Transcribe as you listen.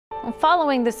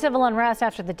Following the civil unrest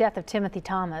after the death of Timothy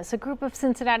Thomas, a group of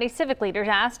Cincinnati civic leaders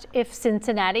asked if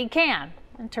Cincinnati can.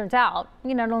 And turns out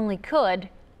we not only could,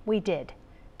 we did.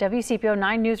 WCPO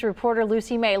 9 News reporter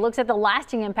Lucy May looks at the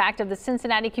lasting impact of the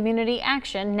Cincinnati Community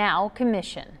Action Now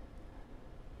Commission.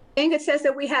 And it says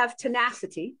that we have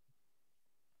tenacity.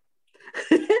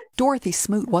 Dorothy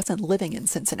Smoot wasn't living in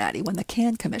Cincinnati when the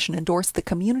CAN Commission endorsed the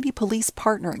Community Police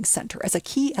Partnering Center as a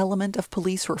key element of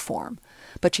police reform.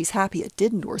 But she's happy it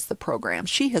did endorse the program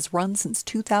she has run since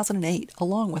 2008,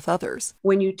 along with others.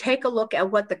 When you take a look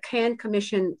at what the CAN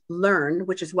Commission learned,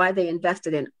 which is why they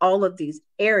invested in all of these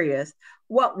areas,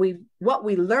 what we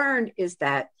learned is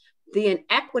that the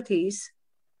inequities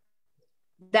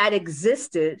that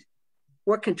existed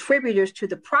were contributors to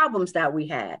the problems that we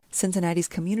had. Cincinnati's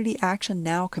Community Action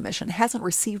Now Commission hasn't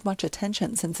received much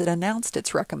attention since it announced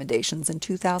its recommendations in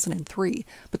 2003,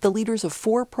 but the leaders of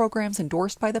 4 programs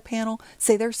endorsed by the panel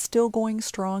say they're still going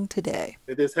strong today.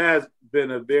 This has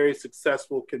been a very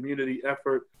successful community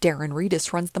effort. Darren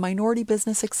Reedus runs the Minority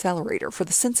Business Accelerator for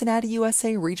the Cincinnati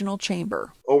USA Regional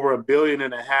Chamber. Over $1.5 billion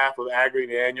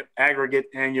of aggregate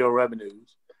annual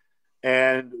revenues,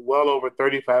 and well over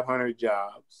 3,500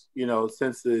 jobs,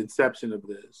 since the inception of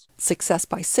this. Success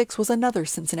by 6 was another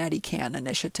Cincinnati CAN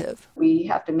initiative. We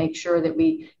have to make sure that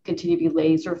we continue to be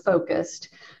laser focused,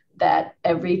 that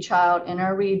every child in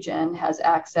our region has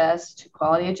access to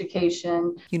quality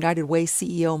education. United Way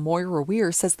CEO Moira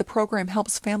Weir says the program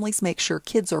helps families make sure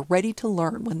kids are ready to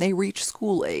learn when they reach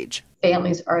school age.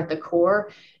 Families are at the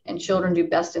core, and children do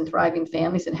best in thriving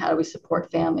families, and how do we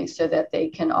support families so that they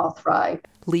can all thrive?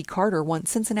 Lee Carter won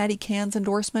Cincinnati CAN's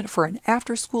endorsement for an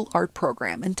after-school art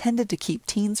program intended to keep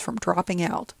teens from dropping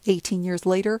out. 18 years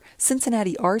later,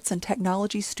 Cincinnati Arts and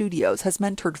Technology Studios has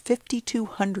mentored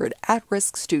 5,200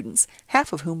 at-risk students,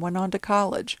 half of whom went on to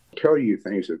college. Tell you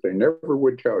things that they never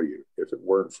would tell you if it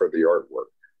weren't for the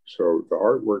artwork. So the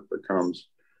artwork becomes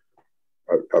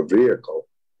a vehicle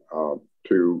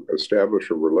to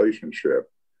establish a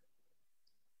relationship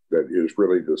that is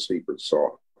really the secret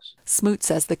sauce. Smoot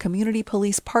says the Community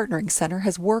Police Partnering Center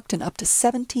has worked in up to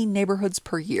 17 neighborhoods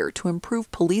per year to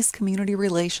improve police-community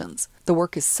relations. The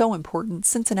work is so important,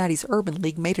 Cincinnati's Urban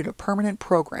League made it a permanent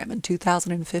program in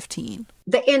 2015.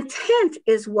 The intent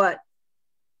is what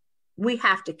we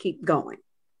have to keep going.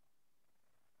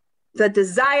 The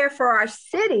desire for our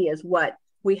city is what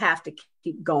we have to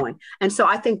keep going. And so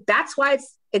I think that's why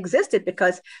it's existed,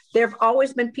 because there have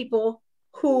always been people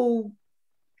who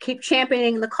keep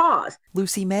championing the cause.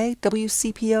 Lucy May,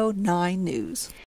 WCPO 9 News.